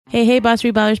Hey, Boss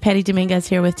Free Ballers, Patty Dominguez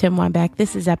here with Tim Wambach.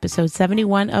 This is episode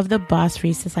 71 of the Boss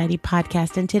Free Society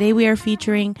podcast, and today we are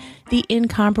featuring the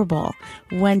incomparable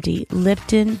Wendy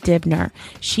Lipton Dibner.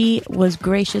 She was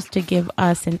gracious to give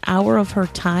us an hour of her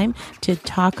time to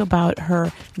talk about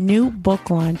her new book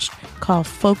launch called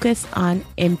Focus on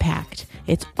Impact.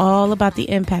 It's all about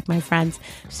the impact, my friends.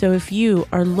 So if you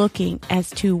are looking as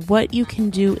to what you can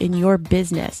do in your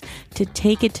business to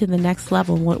take it to the next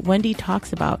level, what Wendy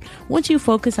talks about, once you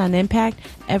focus on impact,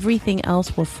 everything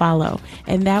else will follow.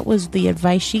 And that was the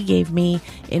advice she gave me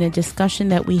in a discussion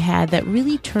that we had that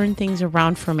really turned things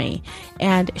around for me.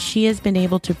 And she has been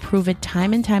able to prove it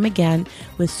time and time again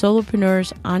with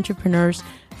solopreneurs, entrepreneurs,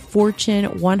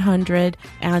 Fortune 100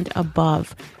 and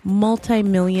above,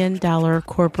 multi-million-dollar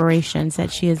corporations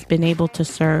that she has been able to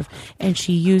serve. And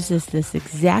she uses this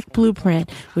exact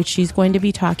blueprint, which she's going to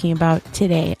be talking about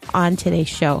today on today's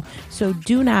show. So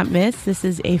do not miss. This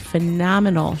is a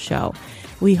phenomenal show.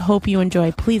 We hope you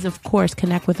enjoy. Please, of course,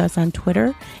 connect with us on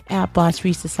Twitter at Boss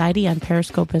Free Society, on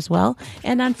Periscope as well,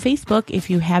 and on Facebook if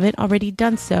you haven't already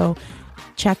done so.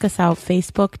 Check us out,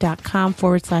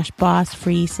 facebook.com/Boss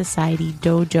Free Society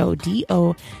Dojo,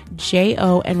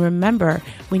 DOJO. And remember,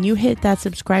 when you hit that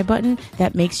subscribe button,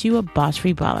 that makes you a Boss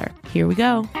Free Baller. Here we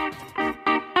go.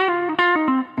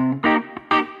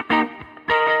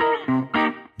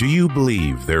 Do you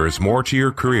believe there is more to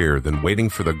your career than waiting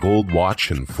for the gold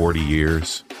watch in 40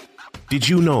 years? Did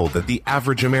you know that the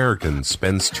average American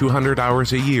spends 200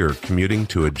 hours a year commuting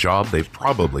to a job they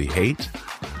probably hate?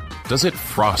 Does it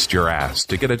frost your ass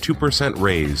to get a 2%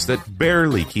 raise that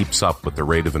barely keeps up with the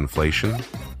rate of inflation?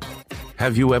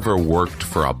 Have you ever worked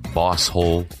for a boss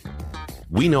hole?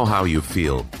 We know how you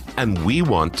feel, and we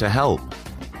want to help.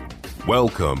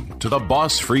 Welcome to the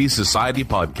Boss Free Society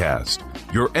podcast,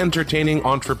 your entertaining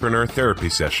entrepreneur therapy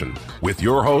session with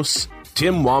your hosts,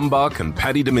 Tim Wambach and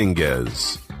Patty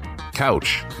Dominguez.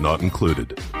 Couch not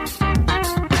included.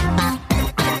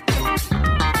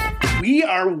 We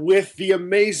are with the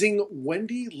amazing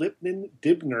Wendy Lipton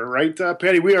Dibner, right,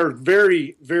 Patty? We are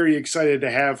very, very excited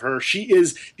to have her. She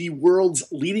is the world's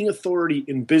leading authority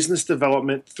in business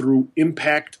development through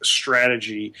impact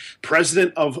strategy,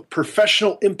 president of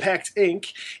Professional Impact,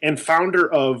 Inc., and founder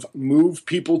of Move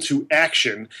People to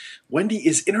Action. Wendy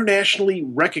is internationally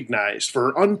recognized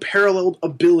for her unparalleled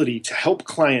ability to help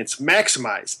clients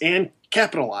maximize and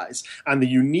capitalize on the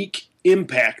unique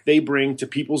impact they bring to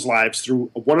people's lives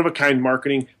through a one-of-a-kind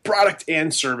marketing, product,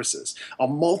 and services. A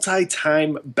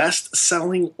multi-time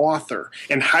best-selling author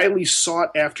and highly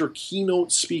sought-after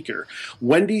keynote speaker,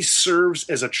 Wendy serves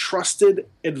as a trusted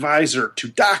advisor to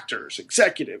doctors,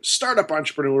 executives, startup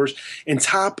entrepreneurs, and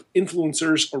top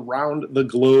influencers around the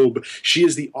globe. She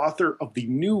is the author of the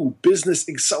new business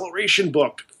acceleration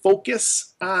book,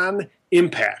 Focus on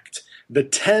Impact, the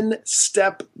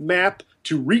 10-step map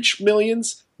to reach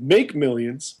millions, make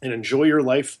millions, and enjoy your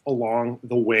life along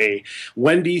the way.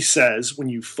 Wendy says, when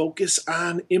you focus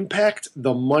on impact,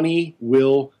 the money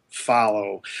will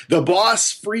follow. The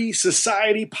Boss Free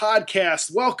Society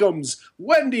podcast welcomes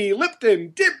Wendy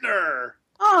Lipton Dibner.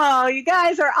 Oh, you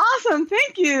guys are awesome.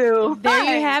 Thank you.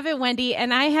 There you have it, Wendy.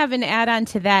 And I have an add-on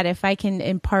to that, if I can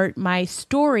impart my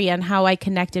story on how I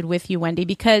connected with you, Wendy,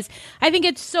 because I think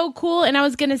it's so cool. And I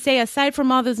was going to say, aside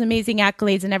from all those amazing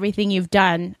accolades and everything you've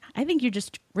done, I think you're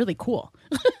just really cool.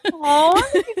 Oh,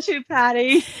 look at you,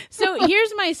 Patty. So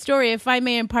here's my story, if I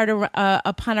may impart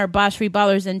upon our Boss Free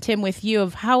Ballers and Tim with you,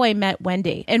 of how I met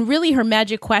Wendy. And really her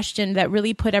magic question that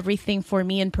really put everything for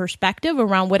me in perspective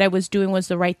around what I was doing was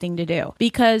the right thing to do.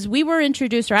 Because we were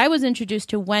introduced, or I was introduced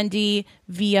to Wendy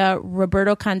via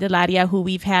Roberto Candelaria, who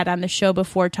we've had on the show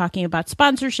before talking about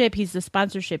sponsorship. He's the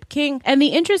sponsorship king. And the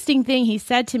interesting thing he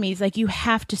said to me, he's like, you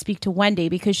have to speak to Wendy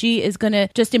because she is going to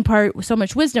just impart so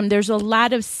much wisdom. There's a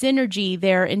lot of synergy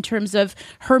there in terms of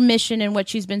her mission and what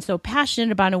she's been so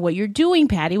passionate about and what you're doing,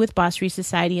 Patty, with Boss Free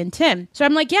Society and Tim. So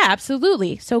I'm like, yeah,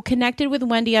 absolutely. So connected with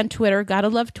Wendy on Twitter. Gotta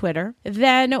love Twitter.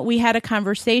 Then we had a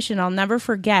conversation I'll never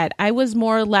forget. I was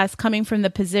more or less coming from the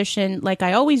position, like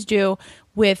I always do,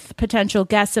 with potential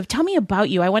guests of, tell me about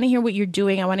you. I want to hear what you're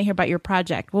doing. I want to hear about your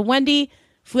project. Well, Wendy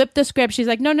flipped the script. She's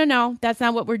like, no, that's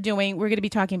not what we're doing. We're going to be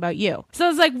talking about you. So I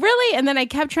was like, really? And then I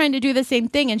kept trying to do the same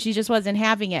thing and she just wasn't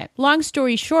having it. Long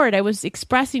story short, I was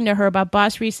expressing to her about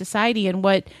Boss Free Society and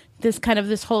what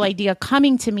this whole idea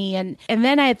coming to me. And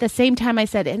then at the same time I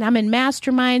said, and I'm in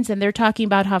masterminds and they're talking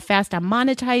about how fast I'm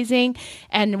monetizing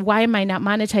and why am I not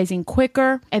monetizing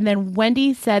quicker? And then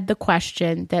Wendy said the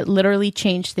question that literally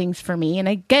changed things for me. And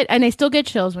I still get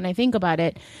chills when I think about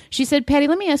it. She said, Patty,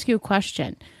 let me ask you a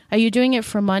question. Are you doing it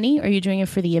for money or are you doing it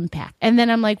for the impact? And then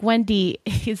I'm like, Wendy,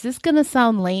 is this going to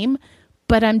sound lame?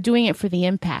 but I'm doing it for the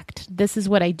impact. This is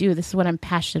what I do. This is what I'm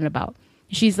passionate about.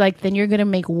 She's like, then you're going to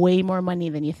make way more money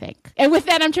than you think. And with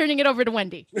that, I'm turning it over to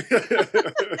Wendy. Oh,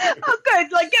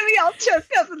 good. Like, get me all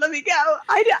choked up and let me go.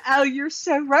 Oh, you're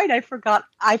so right. I forgot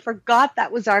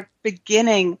that was our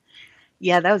beginning.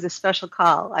 Yeah, that was a special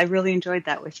call. I really enjoyed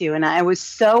that with you. And I was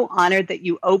so honored that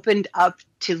you opened up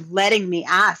to letting me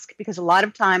ask, because a lot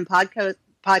of time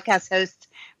podcast hosts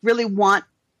really want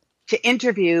to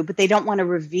interview, but they don't want to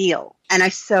reveal. And I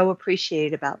so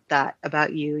appreciate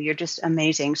about you. You're just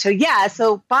amazing.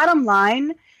 So bottom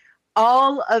line,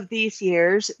 all of these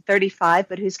years, 35,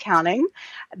 but who's counting,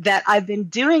 that I've been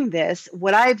doing this,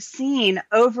 what I've seen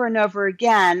over and over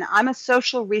again, I'm a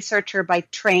social researcher by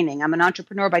training. I'm an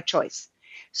entrepreneur by choice.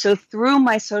 So through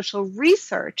my social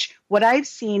research, what I've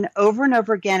seen over and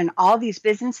over again in all these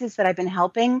businesses that I've been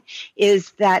helping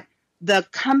is that the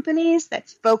companies that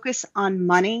focus on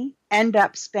money end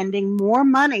up spending more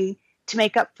money to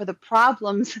make up for the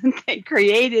problems that they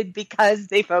created because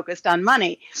they focused on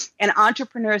money. And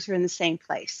entrepreneurs are in the same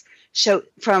place. So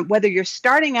from whether you're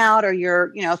starting out or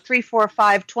you're, 3, 4,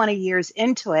 5, 20 years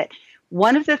into it,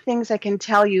 one of the things I can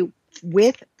tell you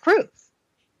with proof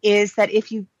is that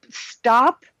if you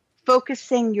stop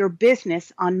focusing your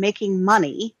business on making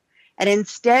money and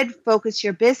instead focus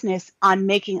your business on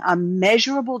making a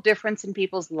measurable difference in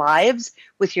people's lives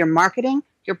with your marketing,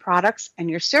 your products, and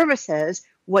your services,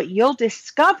 what you'll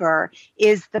discover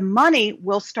is the money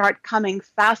will start coming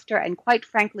faster and, quite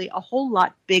frankly, a whole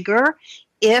lot bigger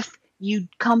if you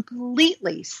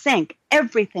completely sink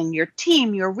everything, your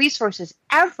team, your resources,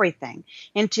 everything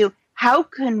into how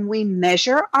can we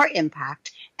measure our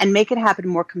impact and make it happen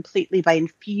more completely by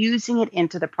infusing it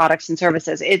into the products and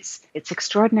services. It's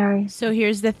extraordinary. So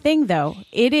here's the thing, though.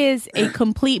 It is a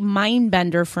complete mind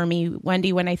bender for me,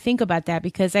 Wendy, when I think about that,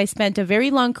 because I spent a very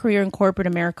long career in corporate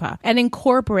America. And in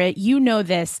corporate,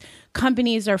 this,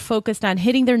 companies are focused on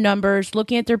hitting their numbers,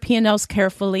 looking at their P&Ls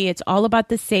carefully. It's all about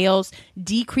the sales,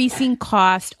 decreasing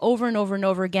cost over and over and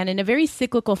over again in a very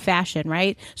cyclical fashion,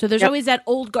 right? So there's always that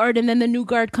old guard, and then the new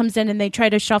guard comes in and they try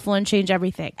to shuffle and change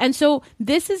everything. And so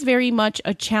this is very much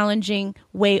a challenging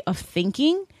way of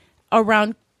thinking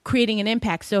around creating an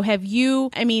impact. So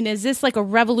is this like a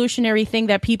revolutionary thing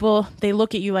that people, they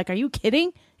look at you like, are you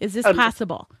kidding? Is this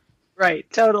possible? Right,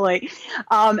 totally.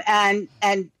 And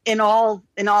in all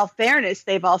fairness,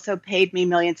 they've also paid me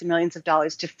millions and millions of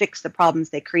dollars to fix the problems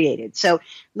they created. So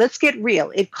let's get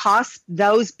real. It costs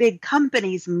those big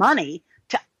companies money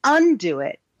to undo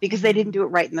it because they didn't do it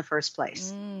right in the first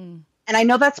place. And I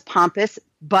know that's pompous,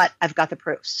 but I've got the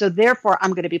proof. So therefore, I'm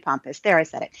going to be pompous. There, I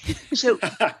said it.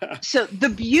 So the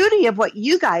beauty of what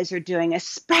you guys are doing,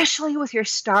 especially with your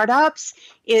startups,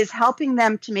 is helping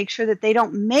them to make sure that they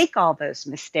don't make all those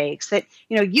mistakes. That,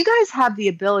 you guys have the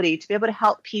ability to be able to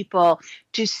help people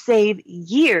to save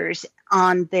years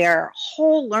on their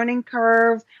whole learning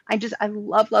curve. I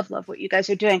love, love, love what you guys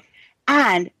are doing.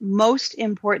 And most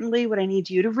importantly, what I need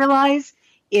you to realize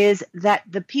is that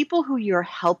the people who you're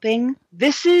helping,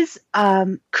 this is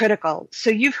critical. So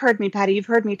you've heard me, Patty, you've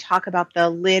heard me talk about the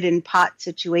lid and pot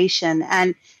situation.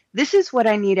 And this is what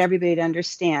I need everybody to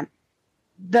understand.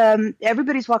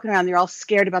 Everybody's walking around, they're all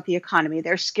scared about the economy.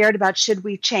 They're scared about, should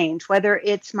we change? Whether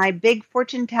it's my big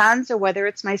Fortune 10s or whether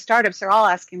it's my startups, they're all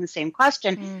asking the same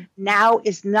question. Now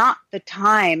is not the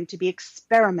time to be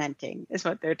experimenting, is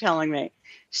what they're telling me.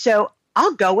 So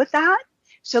I'll go with that.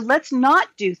 So let's not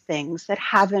do things that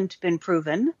haven't been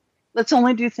proven. Let's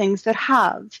only do things that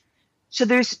have. So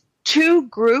there's two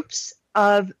groups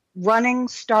of running,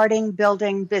 starting,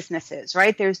 building businesses,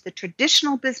 right? There's the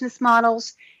traditional business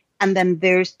models, and then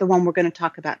there's the one we're going to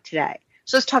talk about today.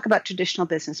 So let's talk about traditional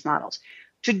business models.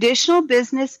 Traditional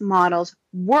business models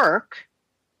work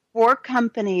for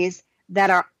companies that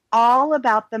are all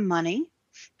about the money.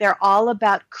 They're all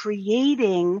about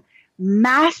creating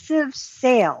massive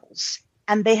sales,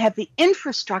 and they have the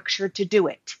infrastructure to do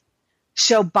it.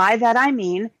 So by that, I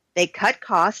mean, they cut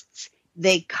costs,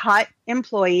 they cut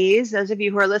employees. Those of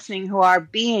you who are listening who are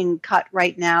being cut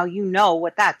right now, you know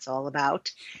what that's all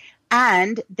about.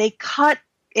 And they cut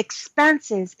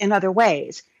expenses in other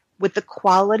ways with the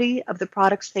quality of the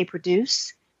products they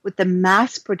produce, with the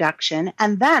mass production,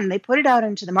 and then they put it out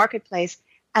into the marketplace,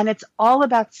 and it's all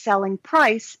about selling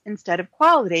price instead of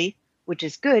quality, which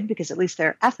is good because at least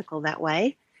they're ethical that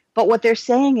way. But what they're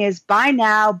saying is buy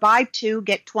now, buy two,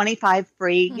 get 25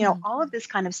 free, all of this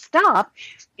kind of stuff.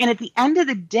 And at the end of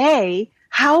the day,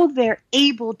 how they're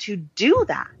able to do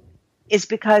that is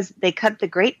because they cut the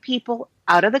great people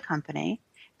out of the company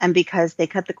and because they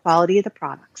cut the quality of the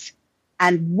products.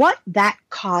 And what that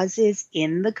causes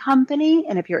in the company,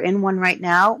 and if you're in one right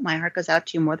now, my heart goes out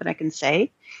to you more than I can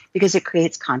say, because it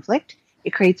creates conflict, it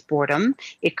creates boredom,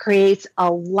 it creates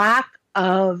a lack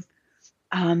of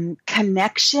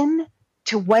connection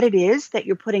to what it is that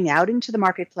you're putting out into the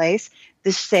marketplace.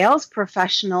 The sales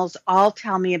professionals all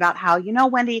tell me about how,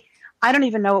 Wendy, I don't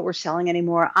even know what we're selling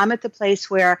anymore. I'm at the place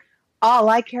where all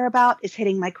I care about is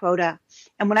hitting my quota.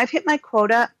 And when I've hit my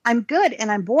quota, I'm good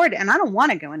and I'm bored and I don't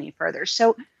want to go any further.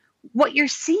 So what you're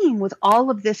seeing with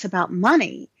all of this about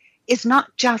money is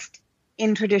not just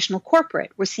in traditional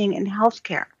corporate. We're seeing it in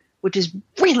healthcare, which is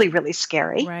really, really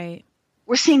scary. Right.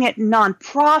 We're seeing it in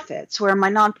nonprofits, where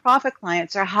my nonprofit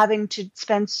clients are having to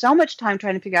spend so much time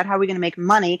trying to figure out how we're going to make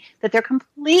money that they're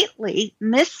completely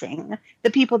missing the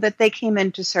people that they came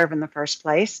in to serve in the first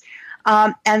place.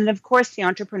 And of course, the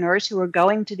entrepreneurs who are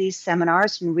going to these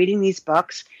seminars and reading these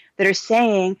books that are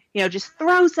saying, just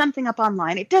throw something up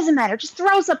online. It doesn't matter. Just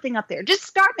throw something up there. Just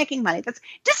start making money. That's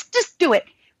just do it.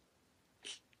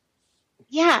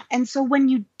 Yeah. And so when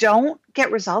you don't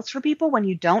get results for people, when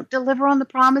you don't deliver on the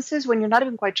promises, when you're not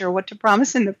even quite sure what to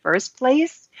promise in the first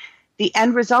place, the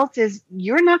end result is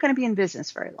you're not going to be in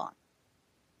business very long.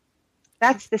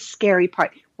 That's the scary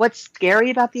part. What's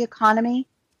scary about the economy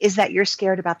is that you're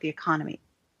scared about the economy.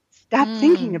 Stop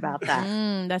thinking about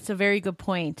that. That's a very good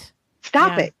point.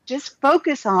 Stop it. Just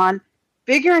focus on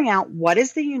figuring out what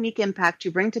is the unique impact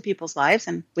you bring to people's lives,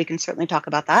 and we can certainly talk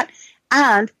about that,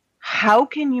 and how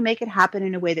can you make it happen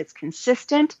in a way that's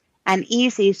consistent and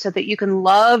easy so that you can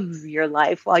love your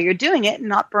life while you're doing it and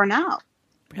not burn out.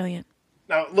 Brilliant.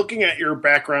 Now, looking at your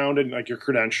background and like your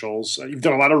credentials, you've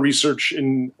done a lot of research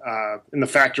in the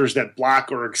factors that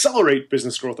block or accelerate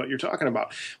business growth that you're talking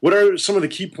about. What are some of the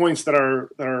key points that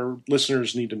our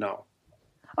listeners need to know?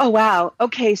 Oh, wow.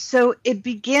 Okay. So it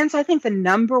begins, I think the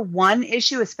number one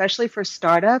issue, especially for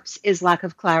startups, is lack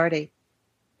of clarity.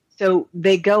 So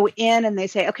they go in and they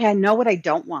say, okay, I know what I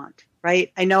don't want,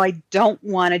 right? I know I don't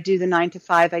want to do the 9 to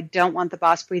 5. I don't want the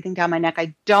boss breathing down my neck.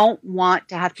 I don't want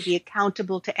to have to be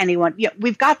accountable to anyone. Yeah,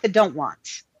 we've got the don't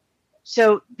wants.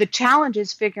 So the challenge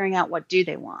is figuring out what do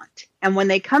they want. And when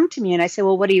they come to me and I say,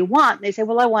 well, what do you want? And they say,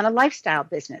 well, I want a lifestyle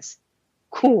business.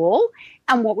 Cool.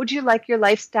 And what would you like your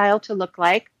lifestyle to look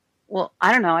like? Well,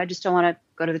 I don't know. I just don't want to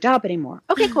go to the job anymore.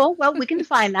 Okay, cool. Well, we can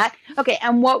define that. Okay.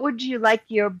 And what would you like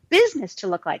your business to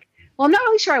look like? Well, I'm not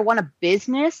really sure I want a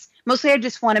business. Mostly I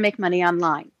just want to make money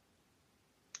online.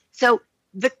 So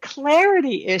the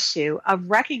clarity issue of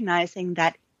recognizing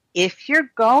that if you're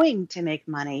going to make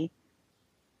money,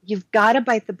 you've got to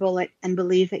bite the bullet and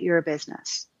believe that you're a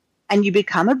business. And you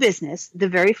become a business the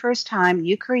very first time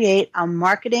you create a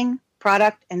marketing,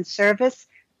 product, and service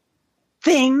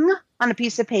thing on a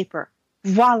piece of paper.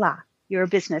 Voila, you're a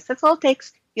business. That's all it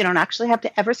takes. You don't actually have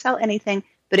to ever sell anything.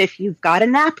 But if you've got a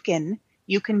napkin,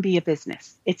 you can be a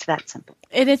business. It's that simple.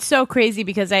 And it's so crazy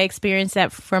because I experienced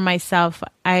that for myself.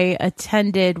 I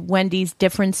attended Wendy's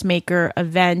Difference Maker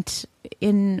event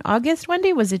in August.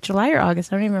 Wendy, was it July or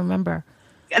August? I don't even remember.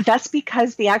 That's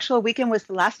because the actual weekend was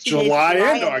the last 2 days. July and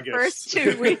and August. The first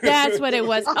 2 weeks. That's what it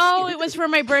was. Oh, it was for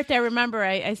my birthday. I remember.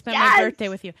 I spent my birthday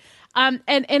with you. And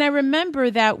I remember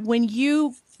that when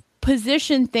you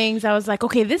position things, I was like,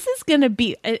 okay, this is going to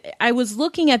be, I was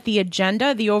looking at the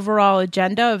agenda, the overall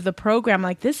agenda of the program,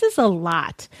 like this is a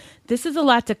lot. This is a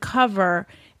lot to cover.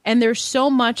 And there's so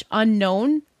much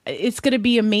unknown. It's going to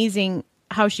be amazing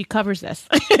how she covers this,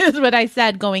 is what I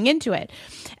said going into it.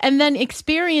 And then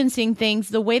experiencing things,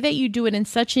 the way that you do it in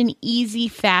such an easy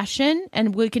fashion.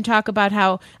 And we can talk about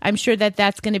how I'm sure that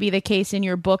that's going to be the case in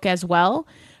your book as well.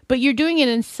 But you're doing it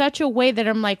in such a way that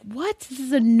I'm like, what? This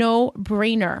is a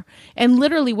no-brainer. And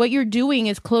literally what you're doing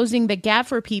is closing the gap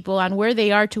for people on where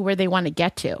they are to where they want to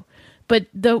get to. But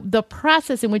the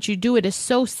process in which you do it is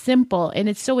so simple and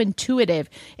it's so intuitive.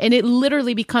 And it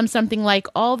literally becomes something like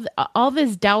all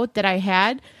this doubt that I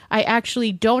had, I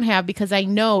actually don't have because I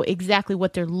know exactly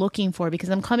what they're looking for because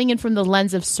I'm coming in from the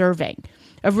lens of serving,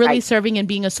 of really serving and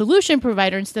being a solution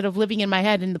provider instead of living in my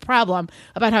head in the problem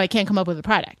about how I can't come up with a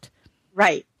product.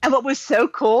 Right. And what was so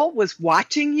cool was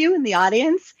watching you in the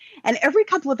audience. And every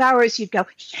couple of hours you'd go,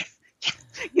 yes, yes.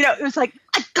 It was like,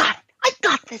 I got it. I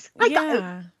got this. I got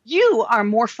it. You are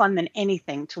more fun than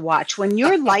anything to watch. When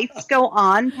your lights go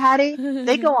on, Patty,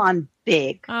 they go on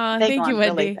big. Thank you,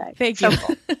 Wendy. Really thank you.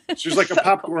 Cool. She's like a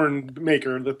popcorn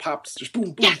maker. The pops just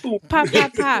boom, boom, boom. Pop,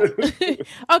 pop, pop.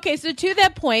 Okay, so to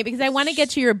that point, because I want to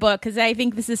get to your book, because I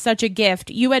think this is such a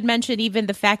gift. You had mentioned even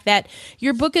the fact that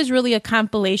your book is really a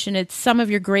compilation. It's some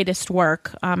of your greatest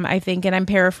work, I think, and I'm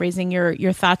paraphrasing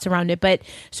your thoughts around it. But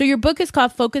so your book is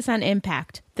called Focus on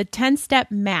Impact, the 10-step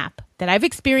map that I've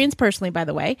experienced personally, by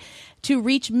the way, to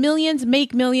reach millions,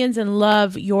 make millions, and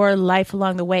love your life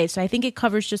along the way. So I think it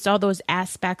covers just all those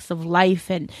aspects of life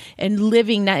and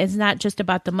living that is not just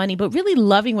about the money, but really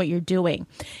loving what you're doing.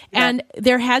 Yeah. And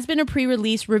there has been a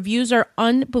pre-release. Reviews are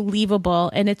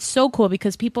unbelievable. And it's so cool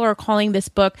because people are calling this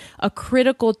book a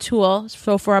critical tool.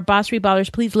 So for our Boss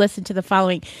Reballers, please listen to the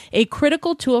following. A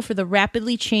critical tool for the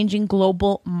rapidly changing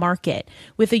global market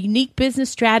with a unique business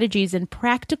strategies and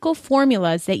practical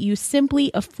formulas that you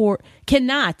simply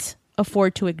cannot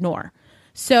afford to ignore.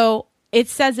 So it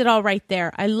says it all right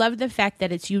there. I love the fact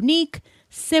that it's unique,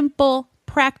 simple,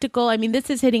 practical. I mean, this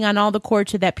is hitting on all the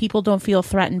chords so that people don't feel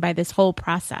threatened by this whole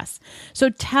process. So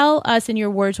tell us in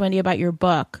your words, Wendy, about your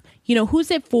book.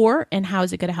 Who's it for and how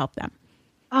is it going to help them?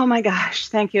 Oh my gosh,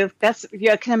 thank you.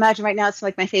 You can imagine right now, it's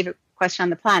like my favorite question on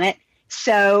the planet.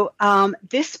 So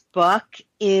this book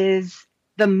is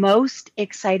the most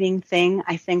exciting thing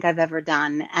I think I've ever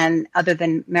done, and other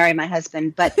than marry my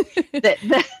husband. But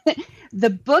the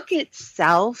book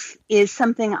itself is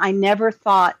something I never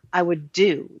thought I would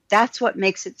do. That's what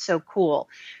makes it so cool.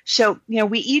 So,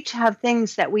 we each have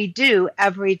things that we do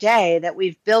every day that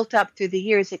we've built up through the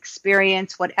years,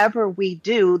 experience, whatever we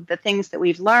do, the things that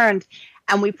we've learned,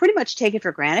 and we pretty much take it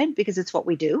for granted because it's what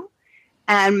we do.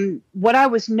 And what I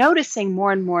was noticing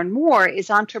more and more and more is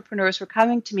entrepreneurs were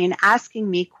coming to me and asking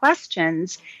me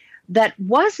questions that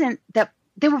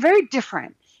they were very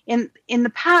different. In the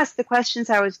past, the questions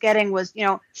I was getting was,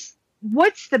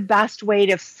 what's the best way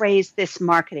to phrase this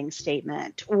marketing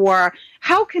statement? Or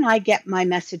how can I get my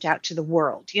message out to the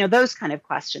world? Those kind of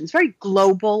questions, very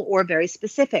global or very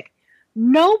specific.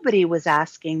 Nobody was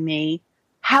asking me,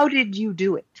 how did you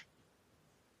do it?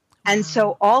 And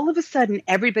so all of a sudden,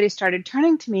 everybody started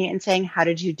turning to me and saying, how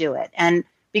did you do it? And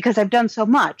because I've done so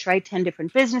much, right? 10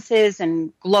 different businesses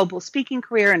and global speaking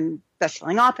career and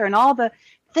best-selling author and all the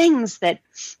things that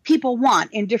people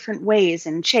want in different ways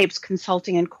and shapes,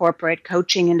 consulting and corporate,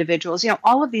 coaching individuals,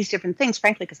 all of these different things,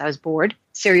 frankly, because I was bored,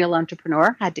 serial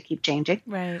entrepreneur, had to keep changing,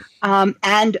 right?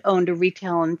 And owned a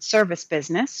retail and service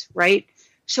business, right?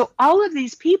 So all of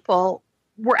these people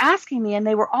were asking me, and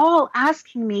they were all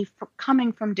asking me for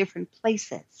coming from different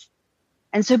places.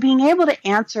 And so being able to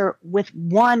answer with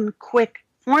one quick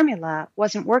formula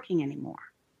wasn't working anymore.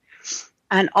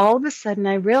 And all of a sudden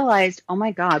I realized, oh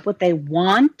my God, what they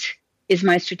want is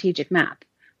my strategic map.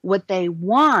 What they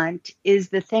want is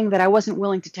the thing that I wasn't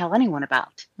willing to tell anyone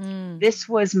about. This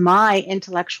was my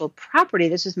intellectual property.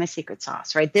 This was my secret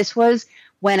sauce, right? This was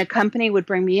when a company would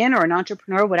bring me in or an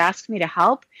entrepreneur would ask me to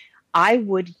help. I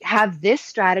would have this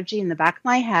strategy in the back of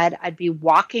my head. I'd be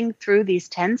walking through these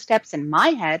 10 steps in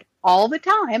my head all the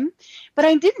time, but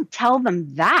I didn't tell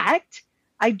them that.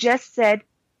 I just said,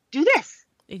 do this.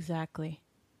 Exactly.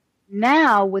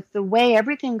 Now, with the way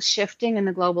everything's shifting in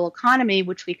the global economy,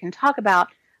 which we can talk about,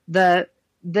 the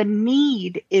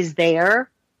need is there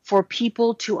for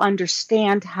people to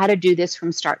understand how to do this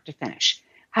from start to finish,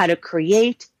 how to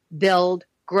create, build,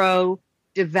 grow,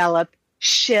 develop,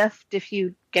 shift if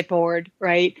you get bored,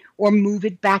 right? Or move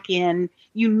it back in.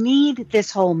 You need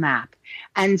this whole map.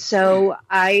 And so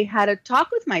I had a talk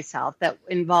with myself that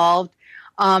involved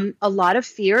a lot of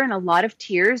fear and a lot of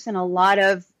tears and a lot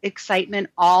of excitement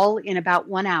all in about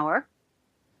 1 hour,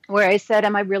 where I said,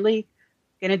 am I really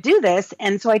going to do this?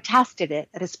 And so I tested it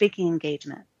at a speaking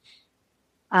engagement.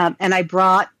 And I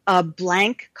brought a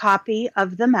blank copy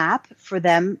of the map for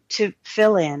them to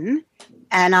fill in.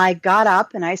 And I got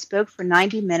up and I spoke for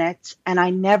 90 minutes and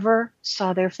I never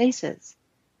saw their faces.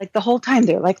 Like the whole time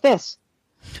they're like this.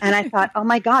 And I thought, oh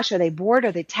my gosh, are they bored?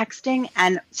 Are they texting?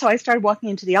 And so I started walking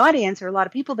into the audience. There were a lot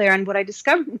of people there. And what I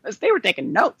discovered was they were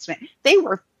taking notes. Man. They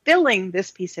were filling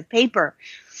this piece of paper.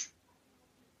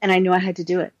 And I knew I had to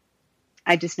do it.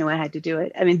 I just knew I had to do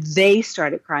it. I mean, they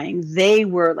started crying. They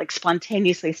were like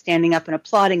spontaneously standing up and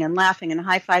applauding and laughing and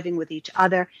high-fiving with each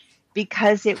other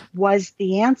because it was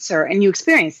the answer. And you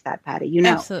experienced that, Patty,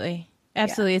 Absolutely.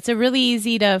 Absolutely. Yeah. It's a really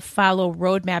easy to follow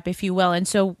roadmap, if you will. And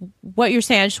so what you're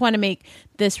saying, I just want to make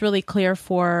this really clear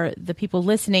for the people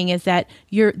listening, is that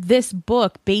this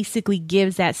book basically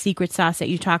gives that secret sauce that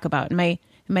you talk about. Am I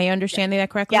understanding that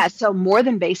correctly? Yeah. So more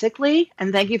than basically,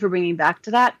 and thank you for bringing back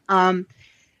to that.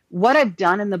 What I've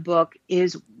done in the book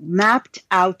is mapped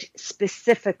out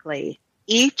specifically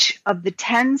each of the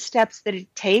 10 steps that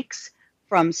it takes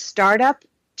from startup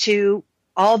to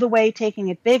all the way taking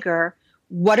it bigger.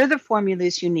 What are the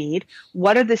formulas you need?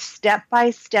 What are the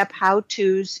step-by-step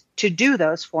how-tos to do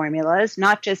those formulas?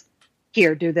 Not just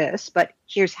here, do this, but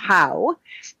here's how.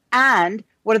 And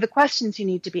what are the questions you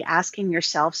need to be asking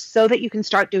yourself so that you can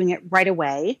start doing it right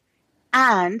away?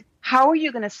 And how are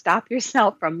you going to stop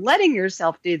yourself from letting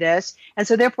yourself do this? And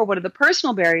so therefore, what are the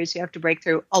personal barriers you have to break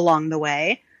through along the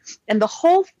way? And the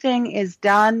whole thing is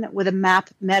done with a map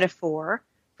metaphor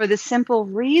for the simple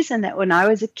reason that when I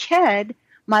was a kid,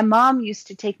 my mom used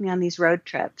to take me on these road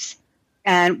trips.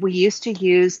 And we used to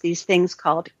use these things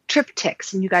called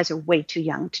triptychs. And you guys are way too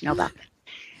young to know about them.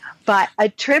 But a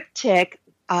triptych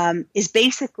is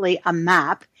basically a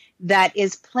map that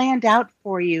is planned out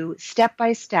for you step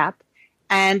by step.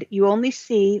 And you only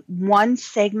see one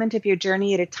segment of your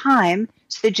journey at a time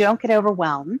so that you don't get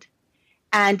overwhelmed.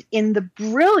 And in the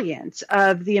brilliance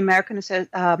of the American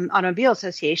Automobile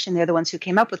Association, they're the ones who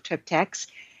came up with triptychs,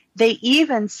 they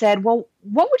even said, well,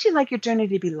 what would you like your journey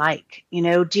to be like? You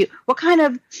know, what kind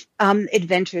of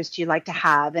adventures do you like to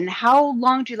have? And how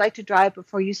long do you like to drive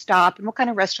before you stop? And what kind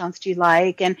of restaurants do you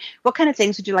like? And what kind of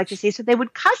things would you like to see? So they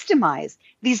would customize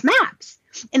these maps,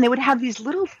 and they would have these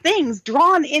little things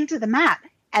drawn into the map.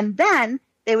 And then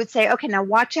they would say, okay, now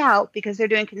watch out because they're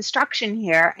doing construction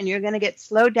here and you're going to get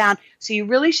slowed down. So you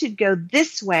really should go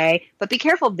this way, but be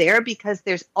careful there because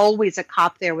there's always a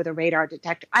cop there with a radar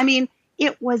detector. I mean,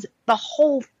 it was the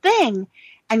whole thing.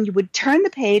 And you would turn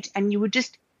the page and you would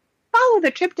just follow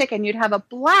the triptych and you'd have a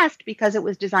blast because it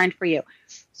was designed for you.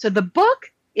 So the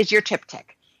book is your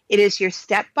triptych. It is your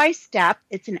step by step.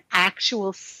 It's an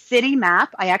actual city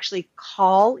map. I actually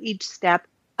call each step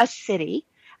a city.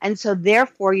 And so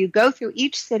therefore you go through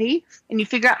each city and you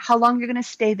figure out how long you're going to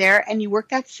stay there and you work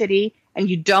that city and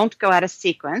you don't go out of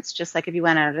sequence. Just like if you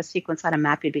went out of sequence on a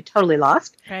map, you'd be totally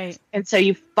lost. Right. And so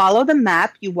you follow the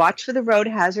map, you watch for the road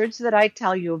hazards that I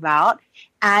tell you about,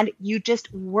 and you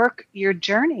just work your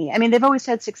journey. I mean, they've always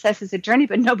said success is a journey,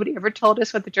 but nobody ever told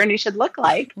us what the journey should look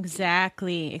like.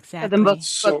 Exactly. So the book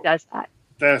does that.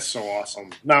 That's so awesome.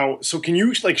 Now, so can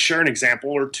you like share an example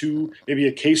or two, maybe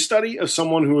a case study of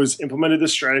someone who has implemented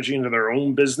this strategy into their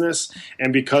own business,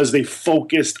 and because they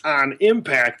focused on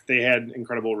impact, they had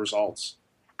incredible results?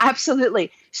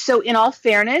 Absolutely. So in all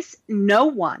fairness, no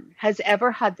one has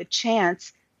ever had the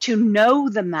chance to know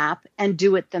the map and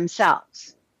do it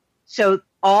themselves. So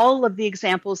all of the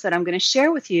examples that I'm going to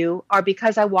share with you are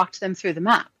because I walked them through the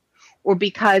map, or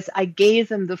because I gave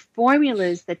them the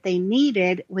formulas that they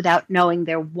needed without knowing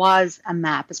there was a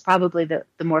map, is probably the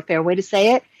more fair way to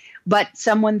say it. But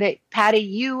someone that, Patty,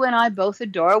 you and I both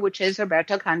adore, which is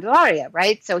Roberto Candelaria,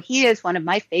 right? So he is one of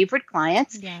my favorite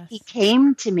clients. Yes. He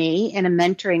came to me in a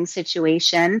mentoring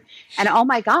situation, and oh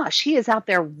my gosh, he is out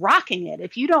there rocking it.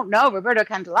 If you don't know Roberto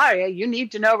Candelaria, you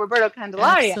need to know Roberto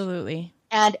Candelaria. Absolutely.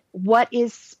 And what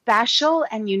is special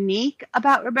and unique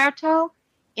about Roberto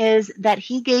is that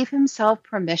he gave himself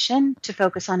permission to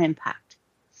focus on impact.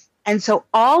 And so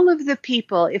all of the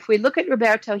people, if we look at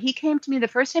Roberto, he came to me, the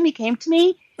first time he came to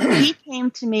me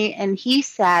and he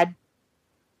said,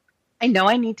 I know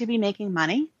I need to be making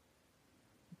money,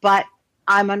 but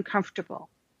I'm uncomfortable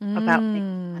about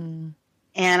making money.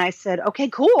 And I said, okay,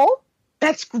 cool.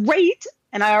 That's great.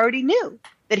 And I already knew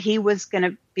that he was going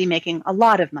to be making a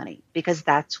lot of money because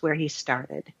that's where he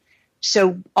started.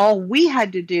 So all we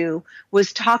had to do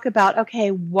was talk about, okay,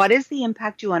 what is the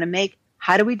impact you want to make?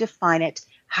 How do we define it?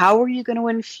 How are you going to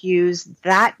infuse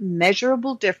that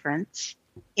measurable difference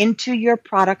into your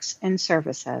products and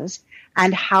services?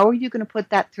 And how are you going to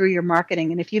put that through your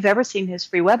marketing? And if you've ever seen his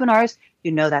free webinars,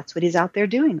 you know that's what he's out there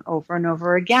doing over and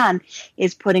over again,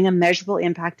 is putting a measurable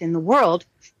impact in the world.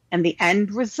 And the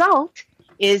end result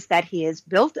is that he has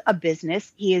built a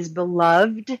business. He is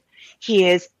beloved. He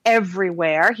is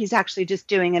everywhere. He's actually just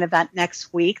doing an event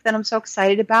next week that I'm so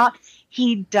excited about.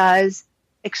 He does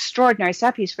extraordinary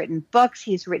stuff. He's written books.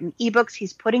 He's written ebooks.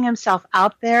 He's putting himself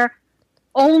out there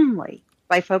only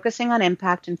by focusing on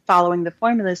impact and following the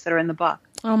formulas that are in the book.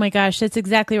 Oh my gosh, that's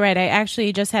exactly right. I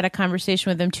actually just had a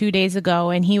conversation with him 2 days ago,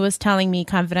 and he was telling me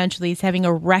confidentially he's having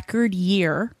a record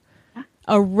year.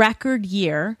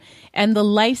 And the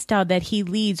lifestyle that he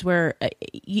leads where,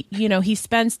 he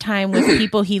spends time with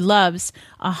people he loves,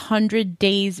 100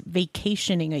 days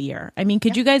vacationing a year. I mean,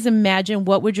 could you guys imagine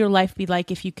what would your life be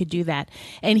like if you could do that?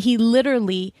 And he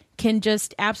literally can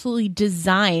just absolutely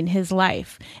design his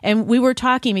life. And we were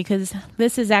talking because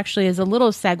this is actually, as a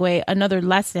little segue, another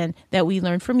lesson that we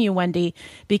learned from you, Wendy,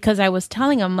 because I was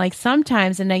telling him, like,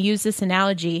 sometimes, and I use this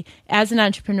analogy as an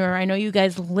entrepreneur, I know you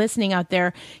guys listening out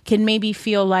there can maybe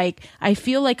feel like, I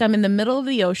feel like I'm in the middle of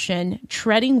the ocean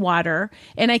treading water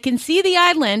and I can see the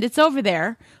island, it's over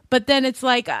there. But then it's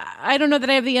like, I don't know that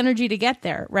I have the energy to get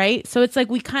there, right? So it's like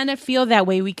we kind of feel that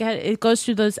way. It goes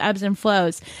through those ebbs and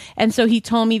flows. And so he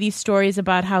told me these stories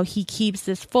about how he keeps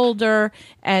this folder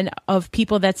and of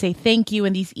people that say thank you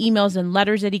and these emails and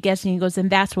letters that he gets. And he goes, and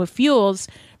that's what fuels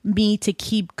me to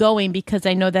keep going because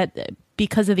I know that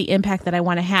because of the impact that I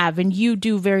want to have. And you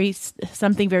do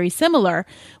something very similar,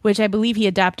 which I believe he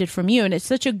adopted from you. And it's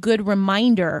such a good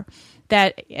reminder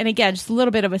that, and again, just a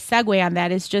little bit of a segue on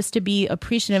that is just to be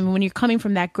appreciative when you're coming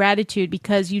from that gratitude,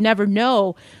 because you never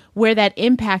know where that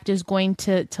impact is going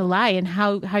to lie and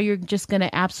how you're just going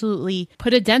to absolutely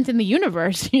put a dent in the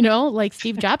universe, like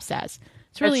Steve Jobs says.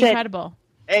 It's really incredible.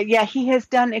 Yeah, he has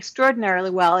done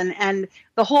extraordinarily well. And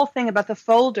the whole thing about the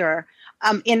folder,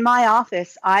 in my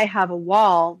office, I have a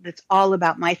wall that's all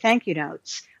about my thank you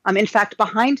notes. In fact,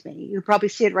 behind me, you probably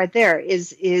see it right there,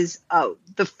 is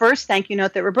the first thank you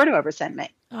note that Roberto ever sent me.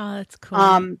 Oh, that's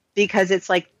cool. Because it's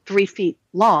like 3 feet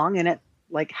long and it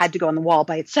had to go on the wall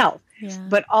by itself. Yeah.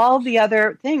 But all the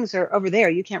other things are over there.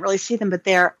 You can't really see them, but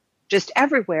they're just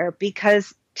everywhere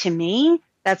because to me,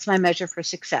 that's my measure for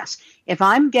success. If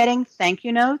I'm getting thank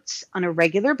you notes on a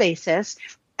regular basis,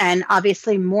 and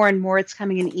obviously more and more it's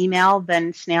coming in email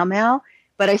than snail mail,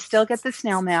 but I still get the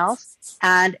snail mails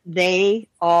and they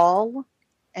all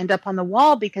end up on the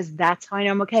wall because that's how I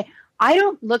know I'm okay. I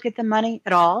don't look at the money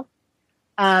at all.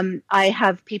 I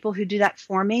have people who do that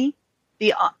for me.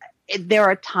 There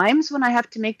are times when I have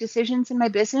to make decisions in my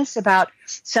business about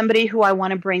somebody who I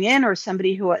want to bring in or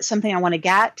something I want to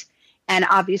get. And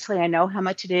obviously I know how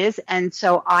much it is. And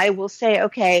so I will say,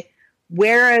 okay,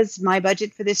 where is my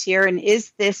budget for this year? And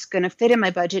is this going to fit in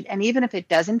my budget? And even if it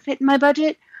doesn't fit in my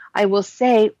budget, I will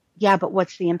say, yeah, but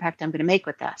what's the impact I'm going to make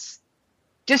with this?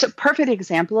 Just a perfect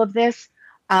example of this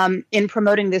in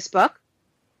promoting this book.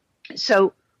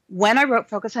 So when I wrote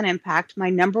Focus on Impact, my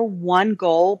number one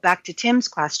goal, back to Tim's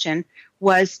question,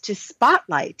 was to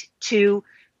spotlight, to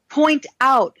point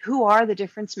out who are the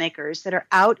difference makers that are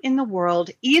out in the world,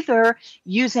 either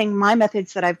using my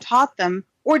methods that I've taught them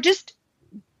or just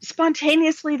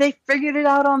spontaneously they figured it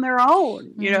out on their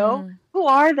own. Who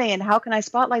are they and how can I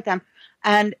spotlight them?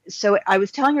 And so I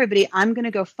was telling everybody, I'm going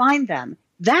to go find them.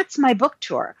 That's my book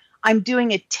tour. I'm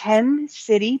doing a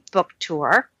 10-city book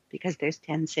tour because there's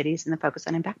 10 cities in the Focus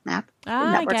on Impact map.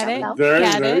 I get it.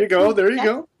 There you go. There you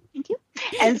go. Thank you.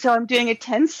 And so I'm doing a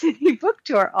 10-city book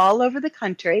tour all over the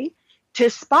country to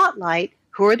spotlight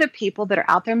who are the people that are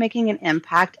out there making an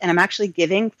impact. And I'm actually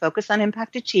giving Focus on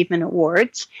Impact Achievement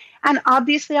Awards. And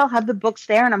obviously I'll have the books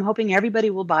there and I'm hoping everybody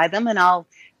will buy them and I'll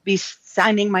be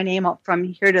signing my name up from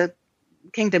here to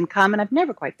Kingdom Come. And I've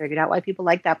never quite figured out why people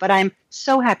like that, but I'm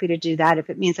so happy to do that if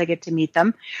it means I get to meet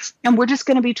them. And we're just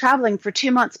going to be traveling for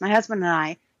 2 months, my husband and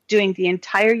I, doing the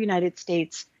entire United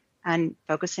States and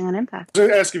focusing on impact. I was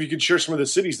going to ask if you could share some of the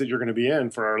cities that you're going to be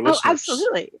in for our listeners. Oh,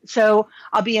 absolutely. So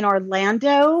I'll be in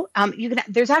Orlando.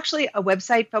 There's actually a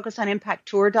website,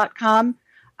 focusonimpacttour.com,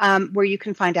 where you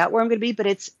can find out where I'm going to be, but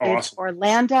it's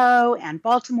Orlando and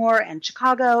Baltimore and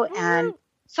Chicago and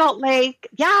Salt Lake.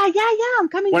 Yeah. I'm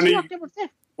coming to October 5th.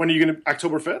 When are you going to,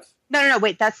 October 5th? No,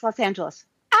 wait, that's Los Angeles.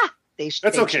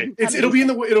 That's okay. It'll be in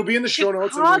the show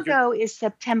notes. Chicago is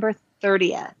September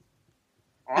 30th.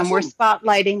 Awesome. And we're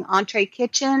spotlighting Entree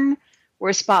Kitchen. We're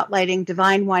spotlighting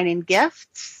Divine Wine and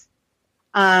Gifts.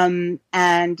 And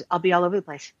I'll be all over the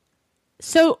place.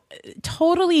 So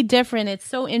totally different. It's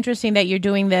so interesting that you're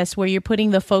doing this where you're putting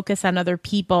the focus on other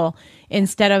people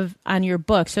instead of on your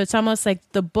book. So it's almost like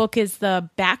the book is the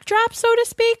backdrop, so to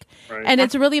speak. Right. And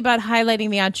it's really about highlighting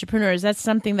the entrepreneurs. That's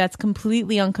something that's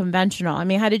completely unconventional. I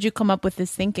mean, how did you come up with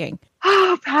this thinking?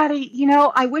 Oh, Patty,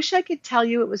 I wish I could tell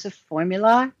you it was a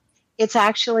formula. It's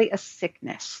actually a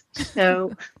sickness.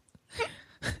 So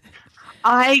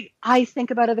I think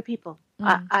about other people.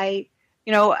 I've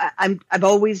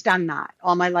always done that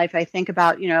all my life. I think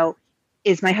about,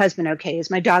 is my husband okay?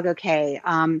 Is my dog okay?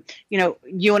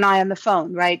 You and I on the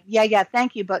phone, right? Yeah.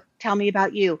 Thank you. But tell me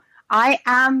about you. I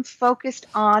am focused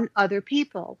on other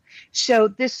people. So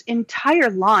this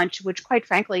entire launch, which quite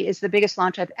frankly is the biggest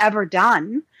launch I've ever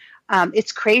done.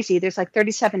 It's crazy. There's like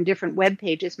 37 different web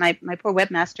pages. My poor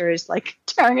webmaster is like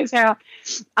tearing his hair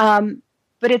out.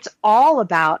 But it's all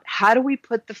about how do we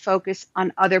put the focus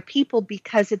on other people?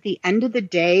 Because at the end of the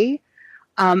day,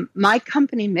 my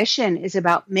company mission is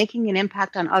about making an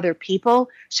impact on other people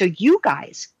so you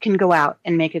guys can go out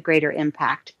and make a greater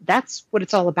impact. That's what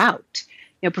it's all about.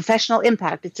 Professional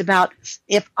impact. It's about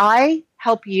if I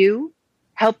help you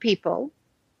help people,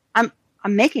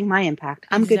 I'm making my impact.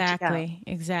 I'm good to go.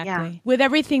 Exactly. Yeah. With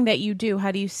everything that you do, how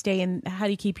do you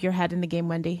keep your head in the game,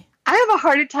 Wendy? I have a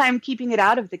harder time keeping it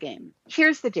out of the game.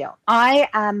 Here's the deal. I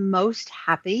am most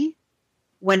happy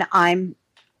when I'm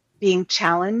being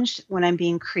challenged, when I'm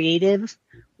being creative,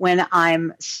 when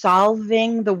I'm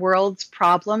solving the world's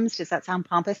problems. Does that sound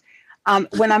pompous?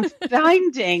 When I'm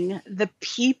finding the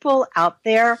people out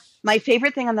there, my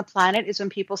favorite thing on the planet is when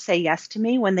people say yes to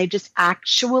me, when they just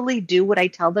actually do what I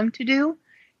tell them to do.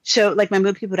 So like my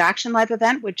Move People to Action live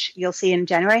event, which you'll see in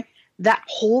January, that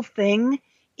whole thing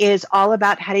is all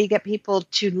about how do you get people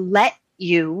to let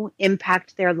you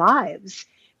impact their lives.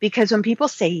 Because when people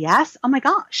say yes, oh my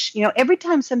gosh, every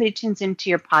time somebody tunes into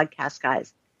your podcast,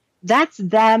 guys, that's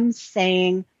them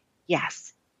saying,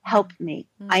 yes, help me.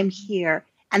 I'm here.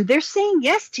 And they're saying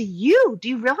yes to you. Do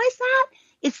you realize that?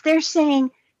 It's they're saying,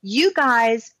 you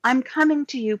guys, I'm coming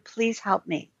to you. Please help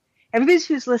me. Everybody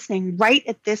who's listening right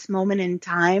at this moment in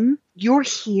time, you're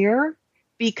here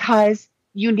because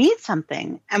you need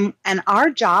something. And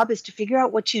our job is to figure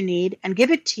out what you need and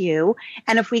give it to you.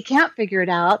 And if we can't figure it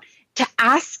out, to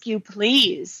ask you,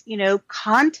 please,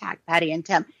 contact Patty and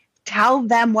Tim. Tell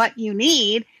them what you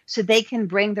need so they can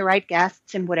bring the right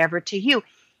guests and whatever to you.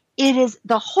 It is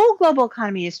the whole global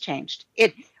economy has changed.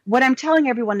 What I'm telling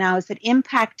everyone now is that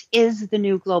impact is the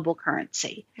new global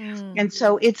currency. And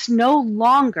so it's no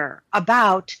longer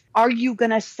about, are you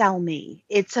going to sell me?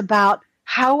 It's about,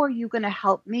 how are you going to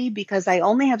help me? Because I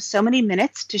only have so many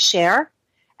minutes to share.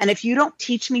 And if you don't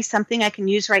teach me something I can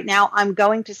use right now, I'm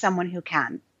going to someone who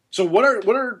can. So what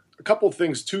are a couple of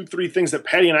things, 2-3 things that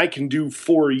Patty and I can do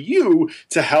for you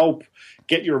to help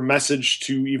get your message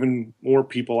to even more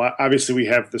people? Obviously, we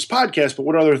have this podcast, but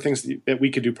what are other things that we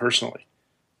could do personally?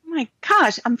 Oh my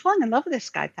gosh, I'm falling in love with this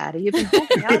guy, Patty. You've been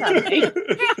helping out on me.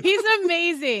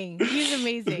 He's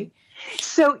amazing.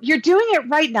 So you're doing it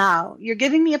right now. You're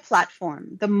giving me a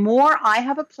platform. The more I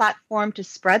have a platform to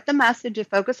spread the message, to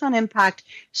focus on impact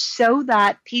so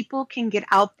that people can get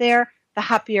out there, the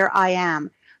happier I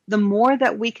am. The more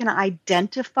that we can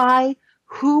identify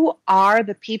who are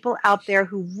the people out there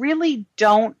who really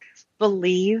don't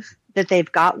believe that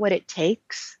they've got what it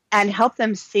takes, and help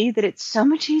them see that it's so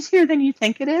much easier than you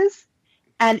think it is.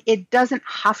 And it doesn't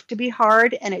have to be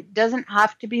hard, and it doesn't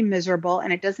have to be miserable,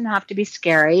 and it doesn't have to be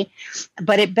scary,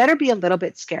 but it better be a little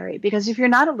bit scary, because if you're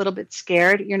not a little bit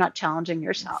scared, you're not challenging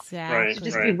yourself. Exactly. Right, So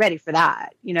just be ready for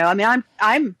that.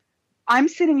 I'm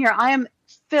sitting here, I am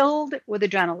filled with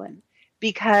adrenaline,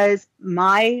 because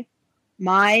my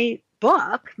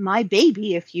book, my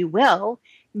baby, if you will,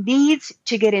 needs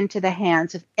to get into the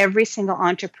hands of every single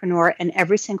entrepreneur and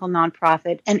every single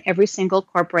nonprofit and every single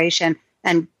corporation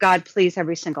and, God, please,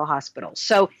 every single hospital.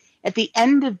 So at the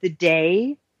end of the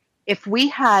day, if we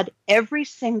had every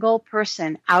single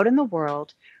person out in the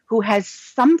world who has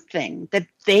something that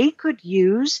they could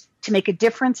use to make a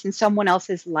difference in someone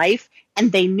else's life,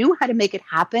 and they knew how to make it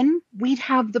happen, we'd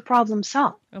have the problem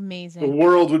solved. Amazing. The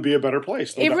world would be a better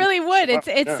place. It really would. It's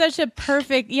such a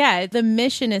perfect, the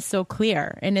mission is so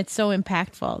clear and it's so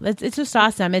impactful. It's just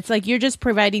awesome. It's like you're just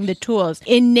providing the tools,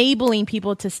 enabling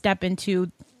people to step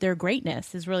into their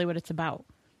greatness is really what it's about.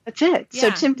 That's it. Yeah. So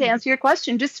Tim, to answer your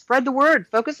question, just spread the word.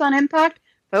 Focus on impact.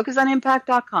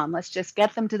 FocusOnImpact.com. Let's just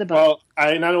get them to the book. Well,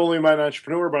 I not only am I an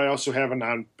entrepreneur, but I also have a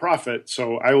nonprofit.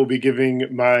 So I will be giving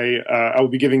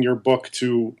your book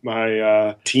to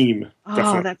my team. Oh,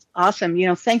 Definitely. that's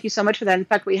awesome. Thank you so much for that. In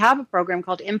fact, we have a program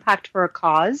called Impact for a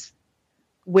Cause,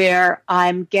 where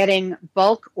I'm getting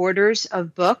bulk orders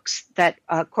of books that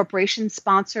corporations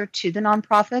sponsor to the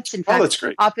nonprofits. In fact, that's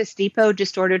great. Office Depot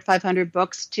just ordered 500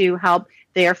 books to help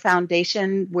their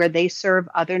foundation where they serve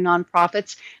other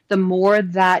nonprofits. The more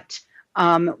that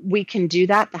we can do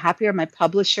that, the happier. My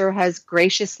publisher has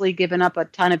graciously given up a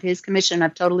ton of his commission.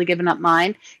 I've totally given up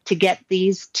mine to get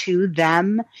these to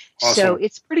them. Awesome. So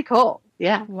it's pretty cool.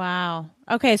 Yeah. Wow.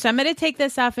 Okay, so I'm going to take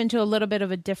this off into a little bit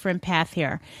of a different path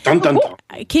here. Dun, dun,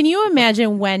 dun. Can you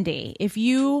imagine, Wendy,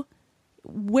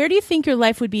 where do you think your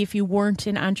life would be if you weren't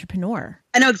an entrepreneur?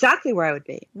 I know exactly where I would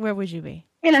be. Where would you be?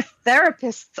 In a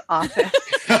therapist's office.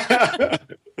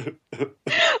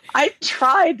 I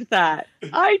tried that.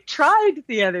 I tried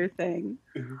the other thing.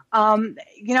 I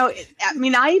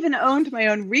even owned my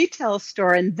own retail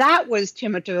store, and that was too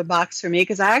much of a box for me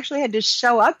because I actually had to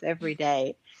show up every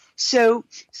day. So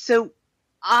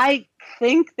I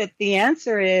think that the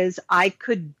answer is I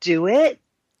could do it,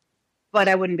 but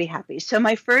I wouldn't be happy. So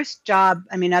my first job,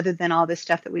 other than all this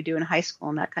stuff that we do in high school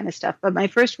and that kind of stuff, but my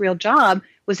first real job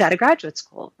was at a graduate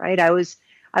school, right? I was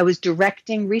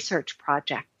directing research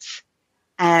projects,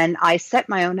 and I set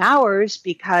my own hours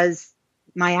because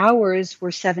my hours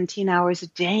were 17 hours a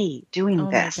day doing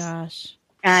this. Oh my gosh.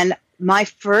 And my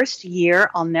first year,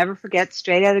 I'll never forget,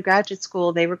 straight out of graduate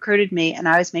school, they recruited me and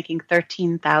I was making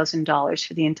 $13,000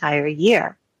 for the entire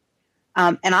year.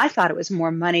 And I thought it was more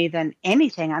money than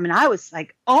anything. I was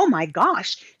like, oh my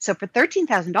gosh. So for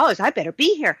 $13,000, I better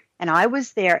be here. And I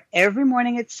was there every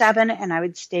morning at 7, and I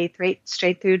would stay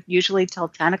straight through, usually till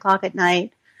 10 o'clock at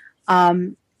night,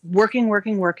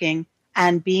 working,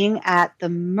 and being at the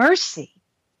mercy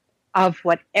of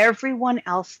what everyone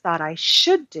else thought I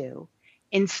should do,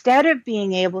 instead of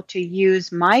being able to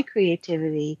use my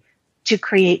creativity to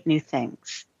create new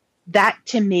things. That,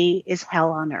 to me, is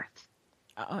hell on earth.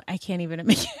 Oh, I can't even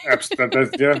imagine.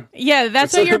 Yeah. Yeah,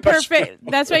 that's why you're perfect.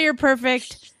 That's why you're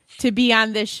perfect to be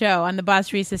on this show, on the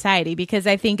Boss-Free Society, because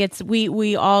I think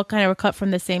we all kind of are cut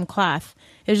from the same cloth.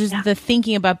 It's just the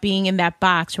thinking about being in that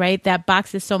box, right? That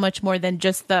box is so much more than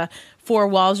just the four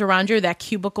walls around you, that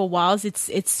cubicle walls.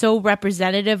 It's so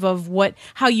representative of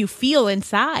how you feel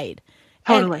inside.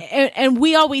 Totally. And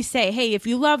we always say, hey, if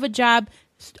you love a job,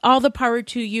 all the power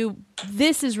to you.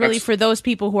 This is really for those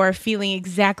people who are feeling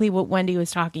exactly what Wendy was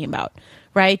talking about,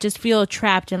 right? Just feel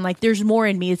trapped and like there's more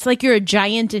in me. It's like you're a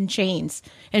giant in chains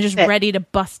and just ready to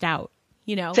bust out,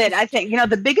 you know? I think,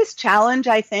 the biggest challenge,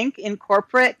 I think, in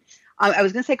corporate, I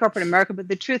was going to say corporate America, but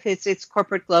the truth is it's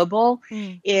corporate global,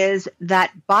 is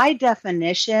that by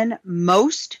definition,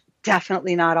 most,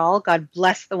 definitely not all, God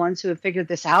bless the ones who have figured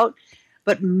this out,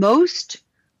 but most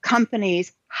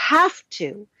companies have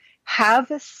to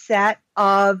have a set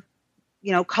of,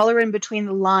 color in between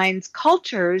the lines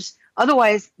cultures.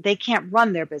 Otherwise, they can't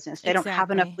run their business. They don't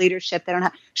have enough leadership.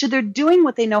 So they're doing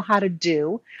what they know how to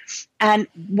do. And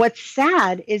what's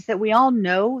sad is that we all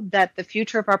know that the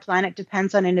future of our planet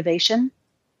depends on innovation.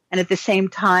 And at the same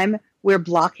time, we're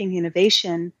blocking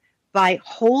innovation by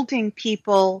holding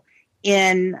people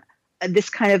in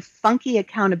this kind of funky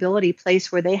accountability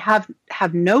place where they have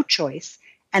no choice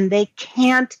and they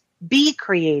can't be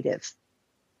creative.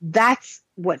 That's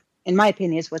what, in my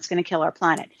opinion, is what's going to kill our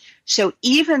planet. So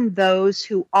even those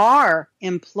who are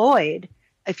employed,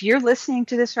 if you're listening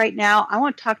to this right now, I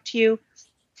want to talk to you.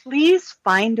 Please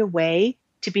find a way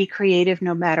to be creative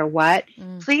no matter what.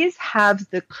 Please have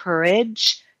the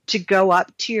courage to go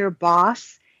up to your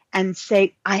boss and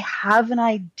say, I have an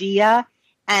idea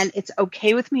and it's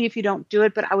okay with me if you don't do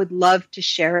it, but I would love to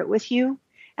share it with you.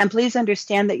 And please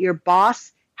understand that your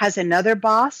boss has another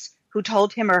boss who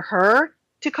told him or her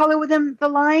to color within the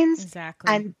lines.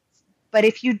 Exactly. But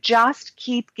if you just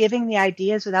keep giving the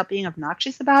ideas without being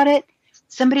obnoxious about it,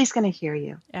 somebody's going to hear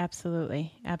you.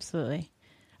 Absolutely. Absolutely.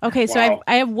 Okay, so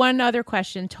I have one other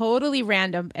question, totally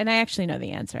random, and I actually know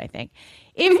the answer, I think.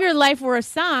 If your life were a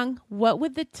song, what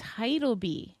would the title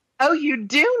be? Oh, you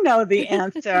do know the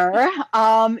answer.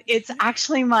 It's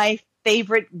actually my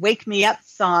favorite Wake Me Up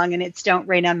song, and it's Don't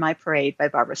Rain on My Parade by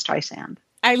Barbra Streisand.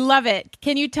 I love it.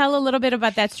 Can you tell a little bit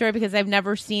about that story? Because I've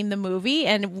never seen the movie.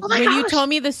 And when you told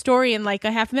me the story in like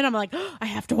a half minute, I'm like, oh, I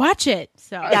have to watch it.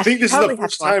 So I think this is the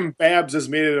first time Babs has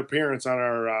made an appearance on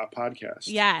our podcast.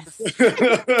 Yes.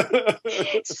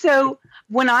 So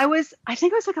when I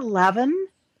think I was like 11,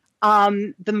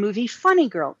 the movie Funny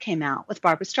Girl came out with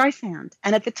Barbra Streisand.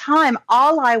 And at the time,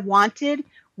 all I wanted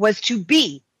was to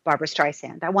be Barbra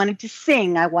Streisand. I wanted to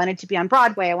sing. I wanted to be on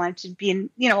Broadway. I wanted to be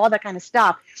in, all that kind of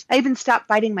stuff. I even stopped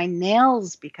biting my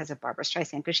nails because of Barbra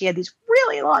Streisand, because she had these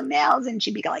really long nails and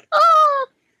she'd be like, oh.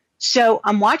 So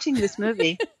I'm watching this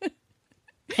movie,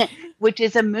 which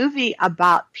is a movie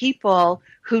about people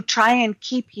who try and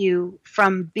keep you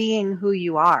from being who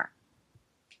you are.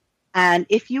 And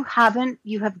if you haven't,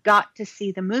 you have got to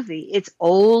see the movie. It's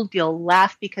old. You'll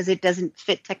laugh because it doesn't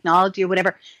fit technology or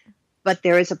whatever. But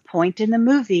there is a point in the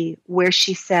movie where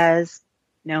she says,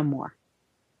 no more.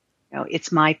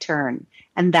 It's my turn.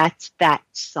 And that's that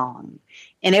song.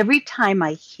 And every time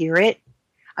I hear it,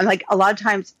 I'm like, a lot of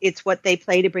times it's what they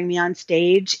play to bring me on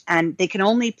stage. And they can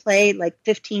only play like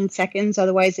 15 seconds.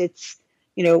 Otherwise, it's,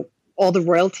 all the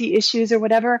royalty issues or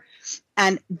whatever.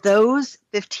 And those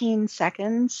 15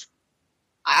 seconds,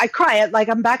 I cry. Like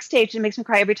I'm backstage and it makes me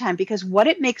cry every time, because what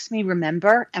it makes me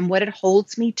remember and what it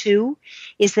holds me to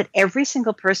is that every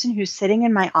single person who's sitting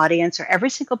in my audience, or every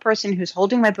single person who's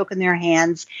holding my book in their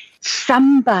hands,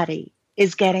 somebody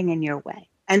is getting in your way.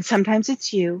 And sometimes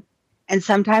it's you. And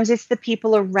sometimes it's the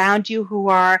people around you who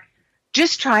are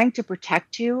just trying to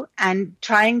protect you and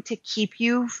trying to keep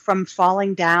you from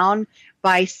falling down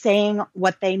by saying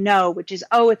what they know, which is,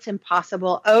 oh, it's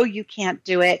impossible. Oh, you can't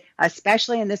do it,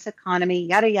 especially in this economy,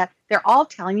 yada, yada. They're all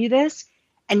telling you this.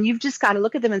 And you've just got to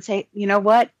look at them and say, you know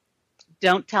what?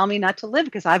 Don't tell me not to live,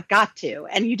 because I've got to.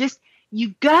 And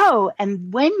you go.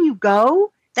 And when you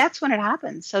go, that's when it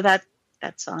happens. So that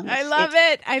song. I love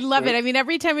it. I love it. I mean,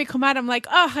 every time we come out, I'm like,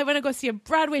 oh, I want to go see a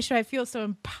Broadway show. I feel so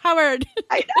empowered.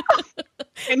 I know.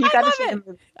 And you got to see the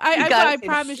movie. I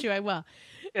promise you I will.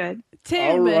 Good.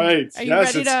 Tim, All right. are you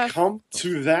Yes, ready it's to? come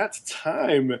to that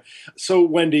time. So,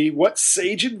 Wendy, what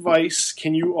sage advice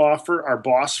can you offer our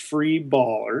boss-free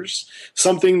ballers?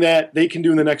 Something that they can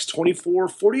do in the next 24,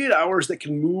 48 hours that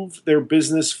can move their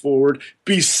business forward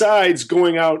besides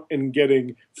going out and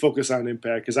getting focus on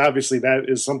impact? Because obviously that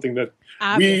is something that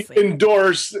Obviously. we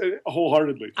endorse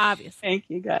wholeheartedly. Obviously. Thank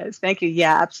you, guys. Thank you.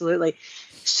 Yeah, absolutely.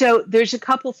 So there's a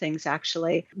couple things,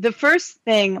 actually. The first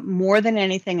thing, more than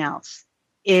anything else,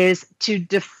 is to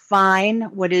define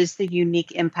what is the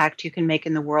unique impact you can make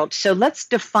in the world. So let's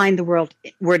define the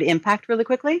word impact really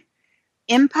quickly.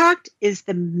 Impact is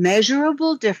the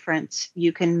measurable difference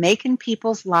you can make in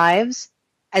people's lives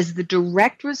as the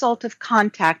direct result of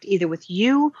contact either with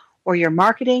you or your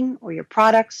marketing or your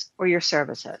products or your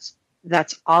services.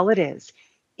 That's all it is.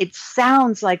 It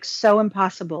sounds like so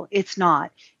impossible. It's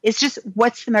not. It's just,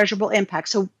 what's the measurable impact?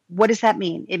 So what does that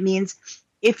mean? It means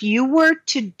if you were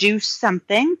to do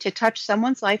something to touch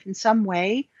someone's life in some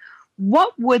way,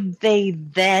 what would they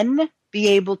then be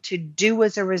able to do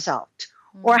as a result?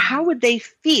 Or how would they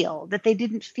feel that they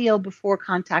didn't feel before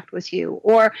contact with you?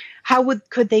 Or how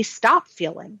could they stop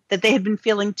feeling that they had been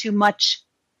feeling too much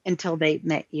until they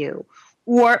met you?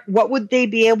 Or what would they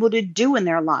be able to do in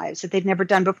their lives that they've never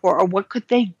done before? Or what could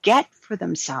they get for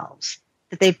themselves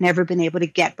that they've never been able to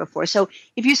get before? So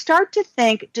if you start to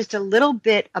think just a little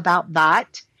bit about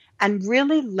that and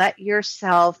really let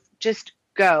yourself just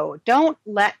go, don't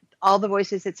let all the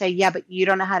voices that say, yeah, but you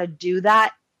don't know how to do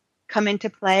that, come into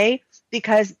play,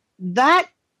 because that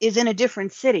is in a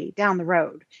different city down the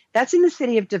road. That's in the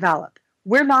city of develop.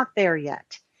 We're not there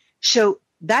yet. So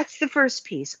that's the first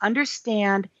piece.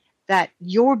 Understand that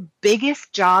your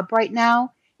biggest job right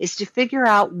now is to figure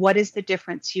out what is the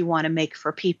difference you want to make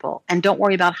for people. And don't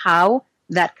worry about how.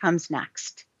 That comes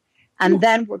next. And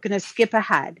then we're going to skip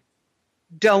ahead.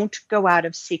 Don't go out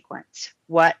of sequence.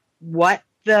 What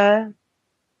the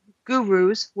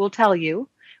gurus will tell you,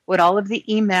 what all of the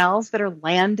emails that are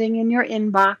landing in your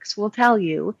inbox will tell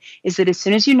you, is that as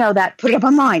soon as you know that, put it up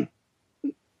online.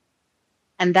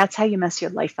 And that's how you mess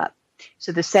your life up.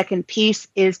 So the second piece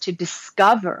is to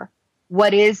discover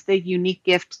what is the unique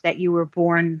gift that you were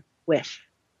born with.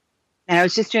 And I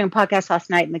was just doing a podcast last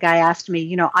night, and the guy asked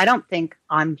me, I don't think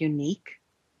I'm unique.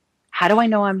 How do I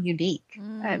know I'm unique?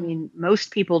 I mean,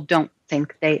 most people don't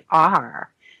think they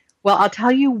are. Well, I'll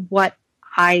tell you what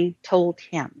I told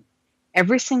him.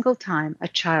 Every single time a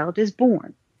child is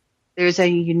born, there's a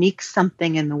unique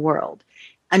something in the world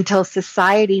until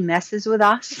society messes with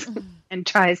us and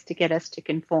tries to get us to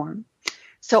conform.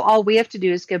 So all we have to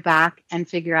do is go back and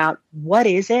figure out, what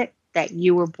is it that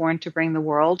you were born to bring the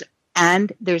world?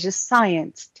 And there's a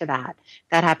science to that.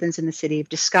 That happens in the city of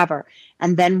Discover.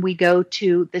 And then we go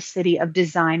to the city of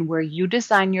Design, where you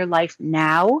design your life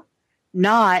now,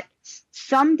 not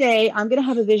someday I'm going to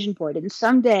have a vision board, and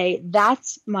someday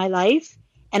that's my life,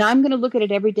 and I'm going to look at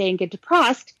it every day and get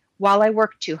depressed while I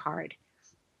work too hard.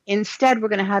 Instead, we're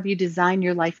going to have you design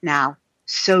your life now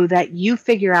so that you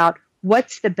figure out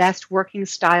what's the best working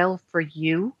style for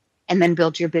you, and then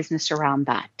build your business around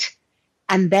that.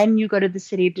 And then you go to the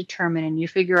city of Determine and you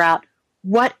figure out,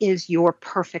 what is your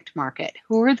perfect market?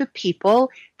 Who are the people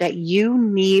that you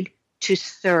need to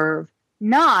serve?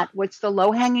 Not what's the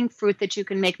low-hanging fruit that you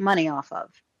can make money off of.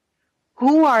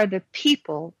 Who are the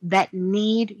people that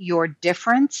need your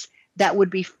difference that would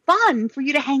be fun for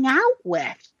you to hang out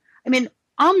with? I mean,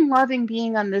 I'm loving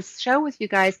being on this show with you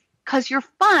guys because you're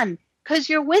fun, because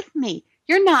you're with me.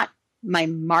 You're not my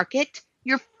market.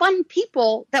 You're fun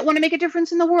people that want to make a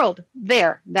difference in the world.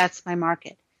 That's my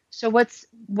market. So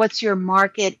what's your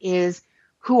market is,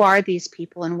 who are these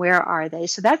people and where are they?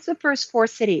 So that's the first 4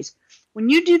 cities. When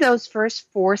you do those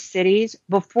first 4 cities,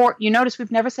 before you notice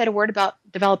we've never said a word about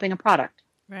developing a product.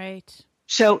 Right.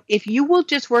 So if you will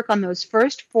just work on those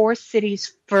first 4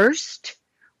 cities first,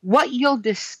 what you'll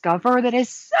discover that is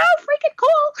so freaking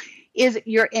cool is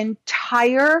your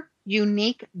entire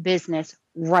unique business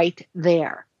right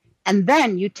there. And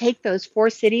then you take those 4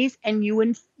 cities and you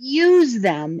infuse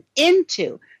them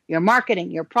into your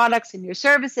marketing, your products, and your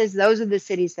services. Those are the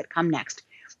cities that come next.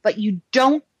 But you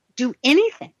don't do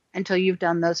anything until you've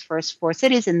done those first 4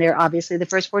 cities. And they're obviously the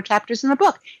first 4 chapters in the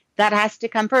book. That has to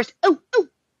come first. Oh,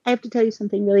 I have to tell you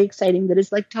something really exciting that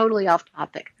is like totally off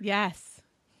topic. Yes.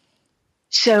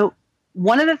 So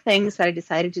one of the things that I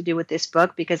decided to do with this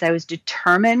book, because I was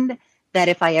determined that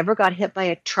if I ever got hit by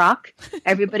a truck,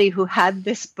 everybody who had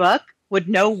this book would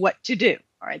know what to do.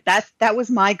 All right. That was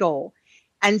my goal.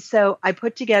 And so I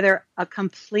put together a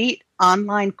complete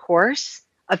online course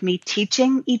of me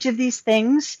teaching each of these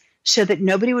things so that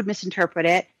nobody would misinterpret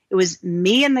it. It was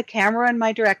me and the camera and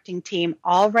my directing team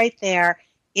all right there.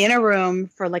 in a room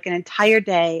for like an entire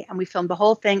day, and we filmed the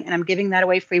whole thing, and I'm giving that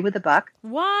away free with a book.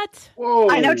 What? Whoa.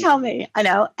 I know, tell me. I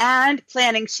know. And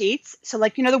planning sheets. So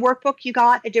like, the workbook you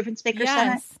got at Difference Maker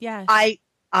Summit? Yes.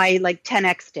 I like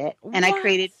 10x'd it, and I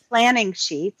created planning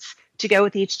sheets to go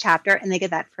with each chapter, and they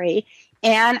get that free.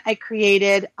 And I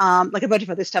created like a bunch of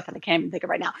other stuff that I can't even think of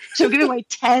right now. So I'm giving away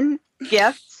 10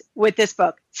 gifts with this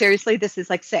book. Seriously, this is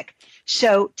like sick.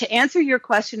 So to answer your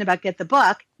question about get the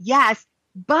book, yes,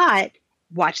 but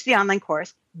watch the online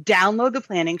course, download the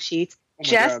planning sheets,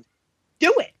 just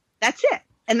do it. That's it.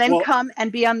 And then come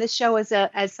and be on this show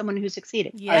as someone who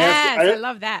succeeded. Yes, I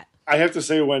love that. I have to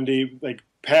say, Wendy, like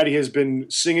Patty has been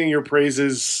singing your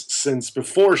praises since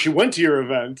before she went to your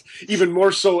event, even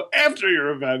more so after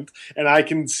your event. And I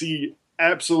can see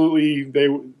absolutely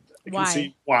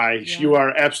see why. Yeah. You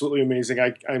are absolutely amazing.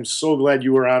 I'm so glad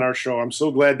you were on our show. I'm so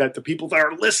glad that the people that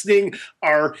are listening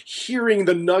are hearing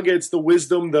the nuggets, the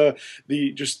wisdom, the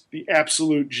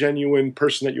absolute genuine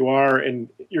person that you are, and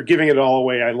you're giving it all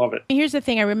away. I love it. Here's the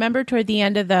thing. I remember toward the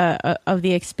end of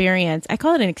the experience, I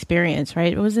call it an experience,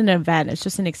 right? It wasn't an event. It's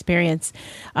just an experience.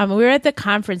 We were at the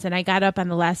conference, and I got up on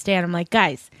the last day, and I'm like,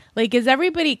 guys, like, is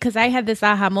everybody, because I had this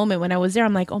aha moment when I was there.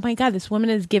 I'm like, oh my God, this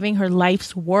woman is giving her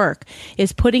life's work,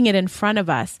 is putting it in front of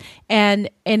us. And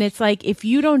it's like, if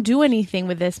you don't do anything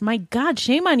with this, my God,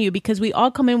 shame on you, because we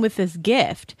all come in with this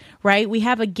gift, right? We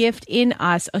have a gift in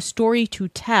us, a story to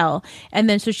tell. And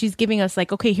then so she's giving us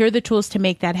like, okay, here are the tools to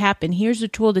make that happen. Here's a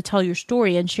tool to tell your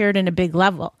story and share it in a big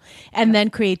level, and then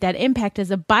create that impact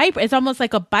as a it's almost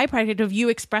like a byproduct of you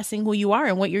expressing who you are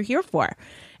and what you're here for.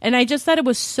 And I just thought it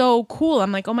was so cool.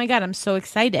 I'm like, oh my God, I'm so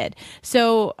excited.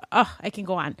 So, I can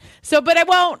go on. So, but I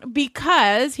won't,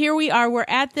 because here we are. We're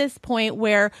at this point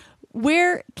where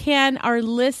can our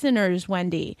listeners,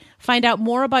 Wendy, find out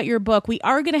more about your book? We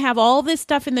are going to have all this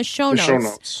stuff in the show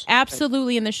notes.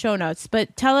 Absolutely in the show notes.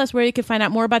 But tell us where you can find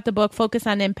out more about the book, Focus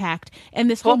on Impact, and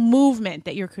this whole movement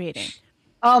that you're creating.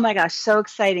 Oh my gosh, so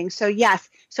exciting. So yes.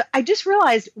 So I just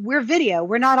realized we're video.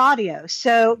 We're not audio.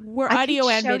 So we're audio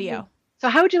and video. So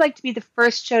how would you like to be the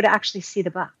first show to actually see the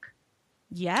book?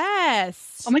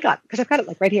 Yes. Oh my God, because I've got it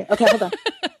like right here. Okay, hold on.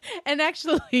 And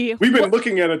actually, we've been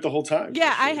looking at it the whole time.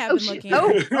 Yeah, I have been looking. Oh,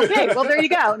 okay. Well, there you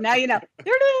go. Now you know.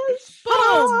 There it is. Boom.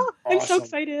 Oh, I'm so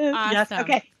excited. Awesome. Yes.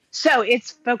 Okay. So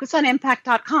it's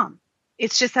focusonimpact.com.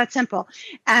 It's just that simple.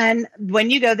 And when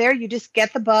you go there, you just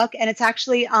get the book, and it's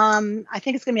actually, I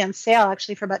think it's going to be on sale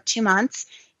actually for about 2 months.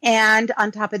 And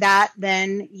on top of that,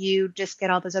 then you just get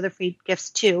all those other free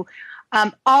gifts too.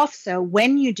 Also,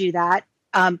 when you do that,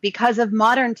 because of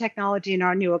modern technology in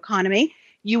our new economy,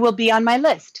 you will be on my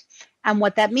list. And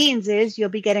what that means is you'll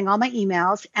be getting all my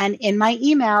emails. And in my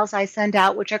emails, I send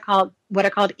out what are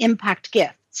called impact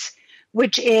gifts,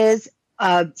 which is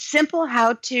simple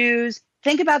how-tos.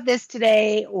 Think about this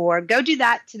today, or go do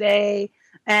that today.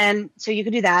 And so you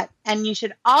can do that. And you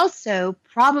should also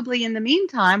probably in the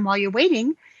meantime, while you're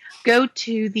waiting, go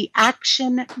to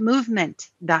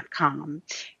theactionmovement.com.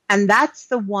 And that's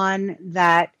the one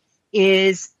that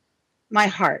is my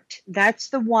heart. That's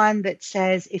the one that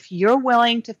says, if you're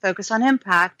willing to focus on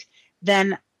impact,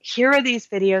 then here are these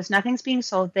videos. Nothing's being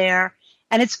sold there.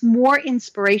 And it's more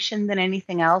inspiration than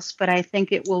anything else, but I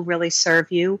think it will really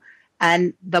serve you.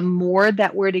 And the more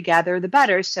that we're together, the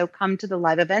better. So come to the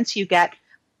live events. You get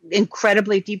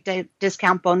incredibly deep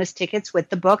discount bonus tickets with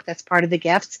the book. That's part of the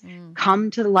gifts. Come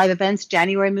to the live events,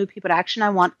 January Move People to Action. I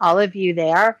want all of you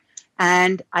there.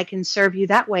 And I can serve you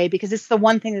that way, because it's the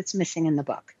one thing that's missing in the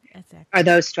book. Exactly. Are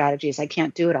those strategies. I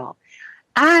can't do it all.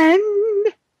 And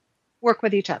work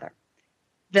with each other.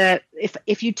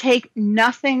 If you take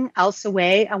nothing else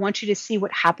away, I want you to see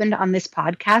what happened on this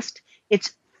podcast.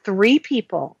 It's 3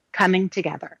 people coming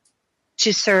together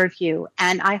to serve you.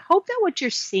 And I hope that what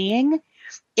you're seeing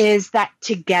is that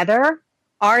together,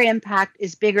 our impact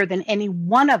is bigger than any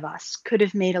one of us could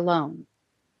have made alone.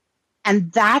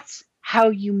 And that's how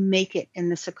you make it in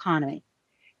this economy.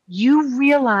 You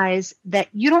realize that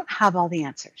you don't have all the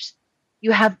answers.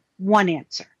 You have one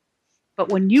answer. But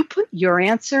when you put your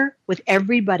answer with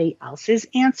everybody else's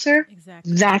answer,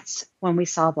 exactly, that's when we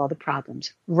solve all the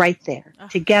problems right there.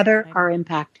 Together, our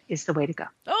impact is the way to go.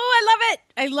 Oh, I love it.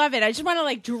 I love it. I just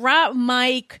want to drop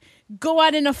mic, go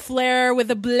out in a flare with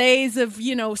a blaze of,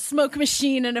 smoke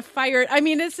machine and a fire. I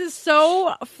mean, this is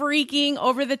so freaking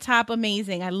over the top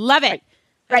amazing. I love it.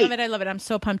 I love it. I love it. I'm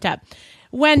so pumped up.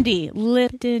 Wendy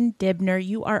Lipton-Dibner,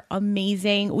 you are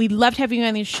amazing. We loved having you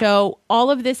on the show.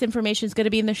 All of this information is going to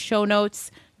be in the show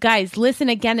notes. Guys, listen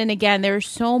again and again. There's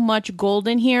so much gold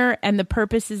in here, and the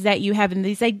purposes that you have and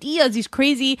these ideas, these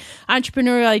crazy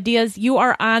entrepreneurial ideas, you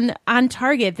are on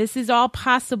target. This is all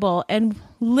possible. And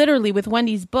literally with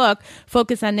Wendy's book,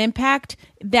 Focus on Impact,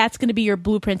 that's going to be your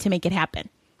blueprint to make it happen.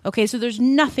 Okay, so there's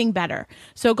nothing better.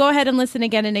 So go ahead and listen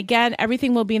again and again.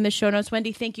 Everything will be in the show notes.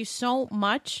 Wendy, thank you so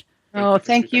much. Oh,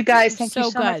 thank you guys. Thank you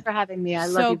so much for having me. I love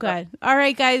you. So good. All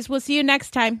right, guys, we'll see you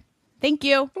next time. Thank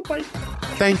you. Bye-bye.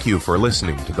 Thank you for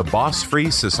listening to the Boss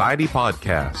Free Society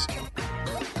podcast.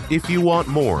 If you want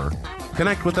more,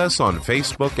 connect with us on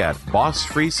Facebook at Boss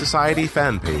Free Society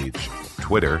fan page,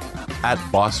 Twitter at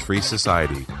Boss Free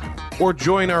Society, or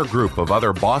join our group of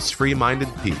other boss free minded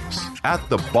peeps at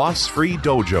the Boss Free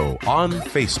Dojo on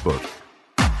Facebook.